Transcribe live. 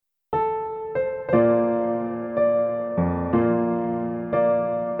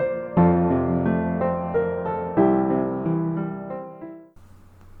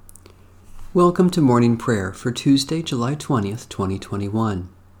Welcome to morning prayer for Tuesday, July 20th, 2021.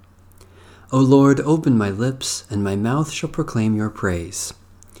 O Lord, open my lips, and my mouth shall proclaim your praise.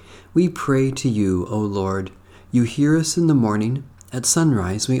 We pray to you, O Lord. You hear us in the morning. At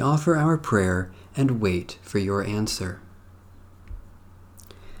sunrise we offer our prayer and wait for your answer.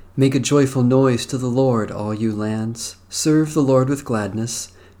 Make a joyful noise to the Lord, all you lands. Serve the Lord with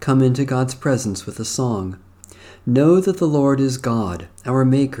gladness. Come into God's presence with a song. Know that the Lord is God, our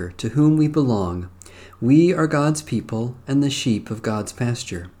Maker, to whom we belong. We are God's people and the sheep of God's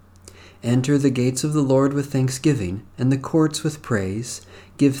pasture. Enter the gates of the Lord with thanksgiving and the courts with praise.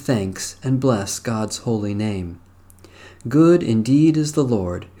 Give thanks and bless God's holy name. Good indeed is the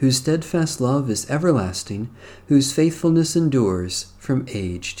Lord, whose steadfast love is everlasting, whose faithfulness endures from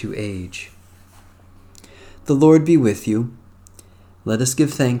age to age. The Lord be with you. Let us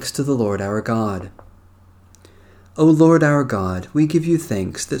give thanks to the Lord our God. O Lord our God, we give you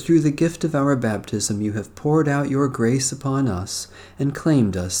thanks that through the gift of our baptism you have poured out your grace upon us and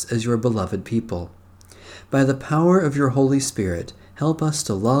claimed us as your beloved people. By the power of your Holy Spirit, help us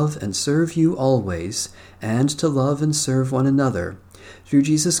to love and serve you always, and to love and serve one another. Through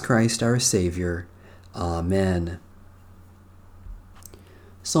Jesus Christ our Savior. Amen.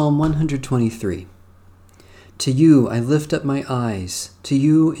 Psalm 123. To you I lift up my eyes, to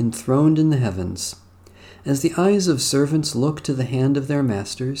you enthroned in the heavens. As the eyes of servants look to the hand of their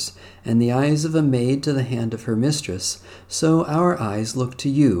masters, and the eyes of a maid to the hand of her mistress, so our eyes look to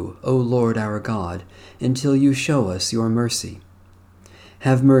you, O Lord our God, until you show us your mercy.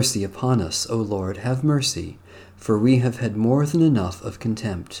 Have mercy upon us, O Lord, have mercy, for we have had more than enough of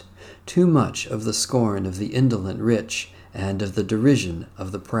contempt, too much of the scorn of the indolent rich, and of the derision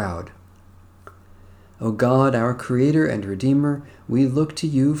of the proud. O God, our Creator and Redeemer, we look to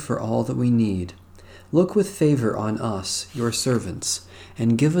you for all that we need. Look with favor on us, your servants,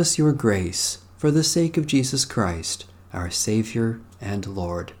 and give us your grace, for the sake of Jesus Christ, our Savior and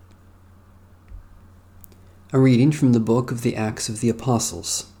Lord. A reading from the book of the Acts of the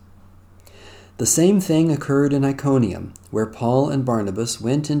Apostles. The same thing occurred in Iconium, where Paul and Barnabas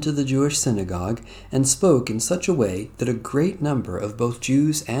went into the Jewish synagogue and spoke in such a way that a great number of both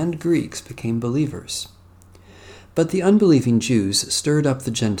Jews and Greeks became believers. But the unbelieving Jews stirred up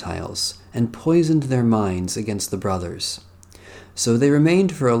the Gentiles and poisoned their minds against the brothers. So they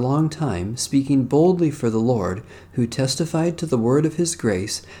remained for a long time, speaking boldly for the Lord, who testified to the word of his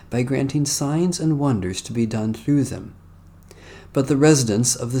grace by granting signs and wonders to be done through them. But the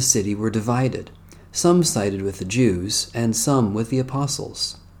residents of the city were divided. Some sided with the Jews, and some with the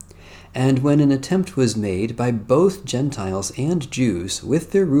apostles. And when an attempt was made by both Gentiles and Jews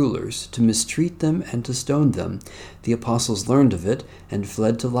with their rulers to mistreat them and to stone them, the apostles learned of it and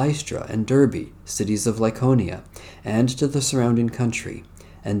fled to Lystra and Derbe, cities of Lycaonia, and to the surrounding country,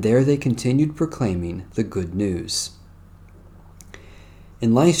 and there they continued proclaiming the good news.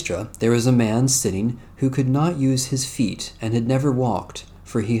 In Lystra there was a man sitting who could not use his feet and had never walked,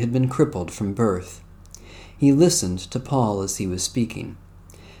 for he had been crippled from birth. He listened to Paul as he was speaking.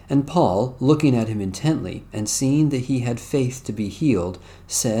 And Paul, looking at him intently, and seeing that he had faith to be healed,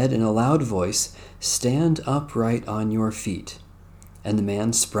 said in a loud voice, "Stand upright on your feet." And the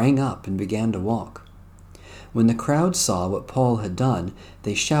man sprang up and began to walk. When the crowd saw what Paul had done,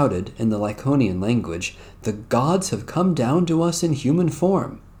 they shouted in the Lycaonian language, "The gods have come down to us in human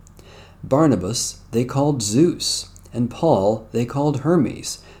form." Barnabas they called Zeus, and Paul they called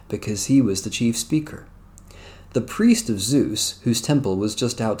Hermes, because he was the chief speaker. The priest of Zeus, whose temple was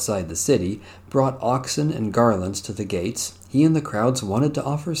just outside the city, brought oxen and garlands to the gates. He and the crowds wanted to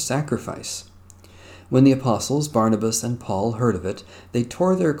offer sacrifice. When the apostles, Barnabas and Paul, heard of it, they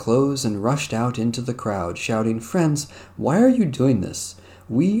tore their clothes and rushed out into the crowd, shouting, "Friends, why are you doing this?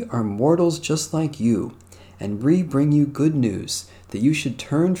 We are mortals just like you, and we bring you good news, that you should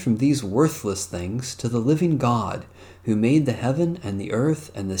turn from these worthless things to the living God, who made the heaven and the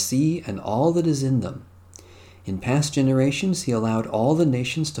earth and the sea and all that is in them. In past generations he allowed all the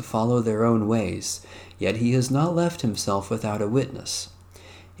nations to follow their own ways, yet he has not left himself without a witness.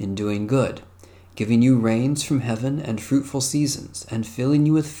 In doing good, giving you rains from heaven and fruitful seasons, and filling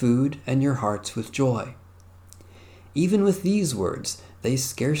you with food and your hearts with joy." Even with these words, they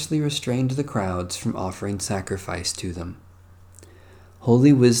scarcely restrained the crowds from offering sacrifice to them.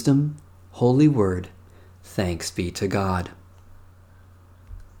 Holy wisdom, holy word, thanks be to God.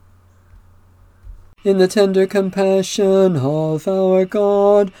 In the tender compassion of our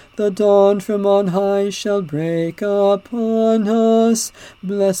God, the dawn from on high shall break upon us.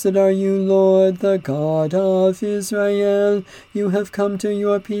 Blessed are you, Lord, the God of Israel. You have come to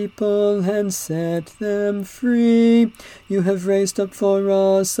your people and set them free. You have raised up for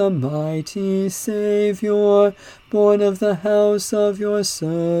us a mighty Saviour, born of the house of your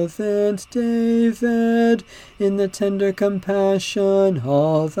servant David. In the tender compassion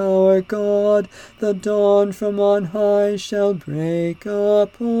of our God, the dawn from on high shall break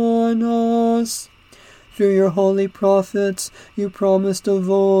upon us. Through your holy prophets, you promised of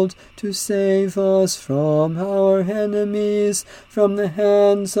old to save us from our enemies, from the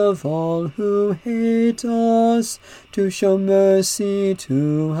hands of all who hate us, to show mercy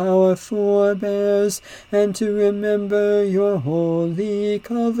to our forebears, and to remember your holy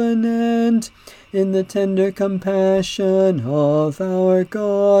covenant. In the tender compassion of our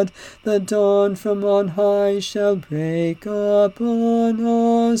God, the dawn from on high shall break upon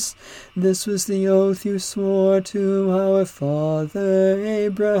us. This was the oath you swore to our father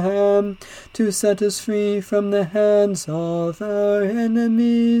Abraham, to set us free from the hands of our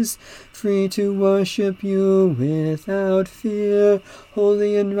enemies, free to worship you without fear,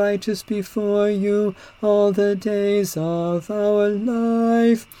 holy and righteous before you all the days of our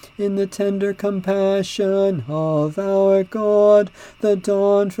life. In the tender compassion of our God, the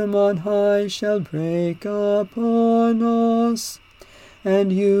dawn from on high shall break upon us.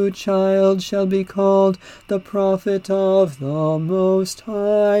 And you, child, shall be called the prophet of the Most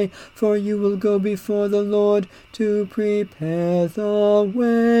High, for you will go before the Lord to prepare the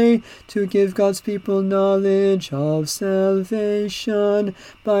way, to give God's people knowledge of salvation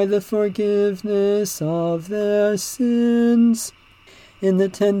by the forgiveness of their sins. In the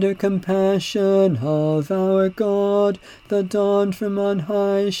tender compassion of our God, the dawn from on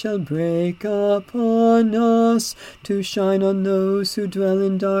high shall break upon us, to shine on those who dwell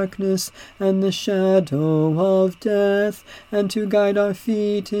in darkness and the shadow of death, and to guide our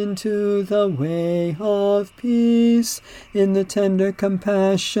feet into the way of peace. In the tender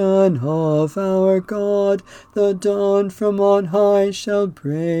compassion of our God, the dawn from on high shall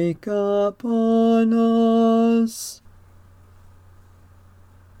break upon us.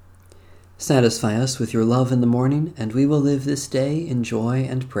 Satisfy us with your love in the morning, and we will live this day in joy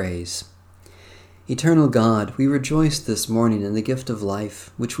and praise. Eternal God, we rejoice this morning in the gift of life,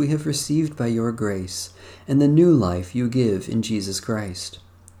 which we have received by your grace, and the new life you give in Jesus Christ.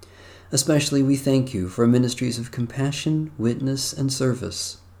 Especially we thank you for ministries of compassion, witness, and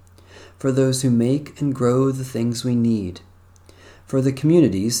service, for those who make and grow the things we need, for the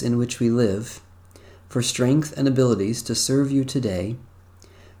communities in which we live, for strength and abilities to serve you today,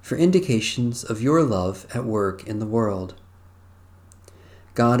 for indications of your love at work in the world.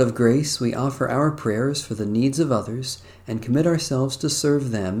 God of grace, we offer our prayers for the needs of others and commit ourselves to serve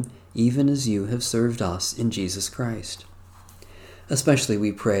them even as you have served us in Jesus Christ. Especially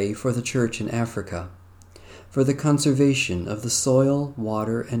we pray for the Church in Africa, for the conservation of the soil,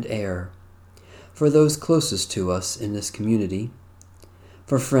 water, and air, for those closest to us in this community,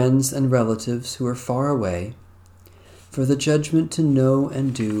 for friends and relatives who are far away, for the judgment to know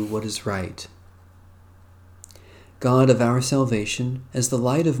and do what is right. God of our salvation, as the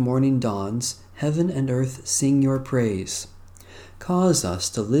light of morning dawns, heaven and earth sing your praise. Cause us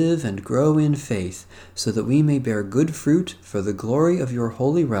to live and grow in faith, so that we may bear good fruit for the glory of your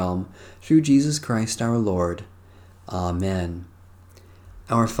holy realm, through Jesus Christ our Lord. Amen.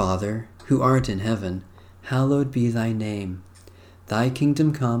 Our Father, who art in heaven, hallowed be thy name. Thy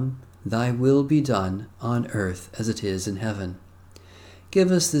kingdom come, thy will be done, on earth as it is in heaven.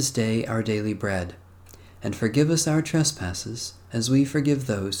 Give us this day our daily bread, and forgive us our trespasses, as we forgive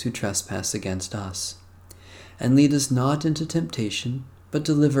those who trespass against us. And lead us not into temptation, but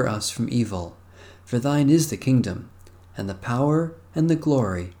deliver us from evil. For thine is the kingdom, and the power, and the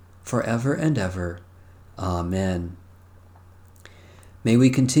glory, forever and ever. Amen. May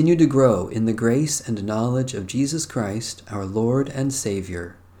we continue to grow in the grace and knowledge of Jesus Christ, our Lord and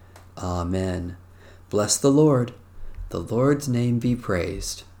Savior. Amen. Bless the Lord. The Lord's name be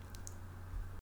praised.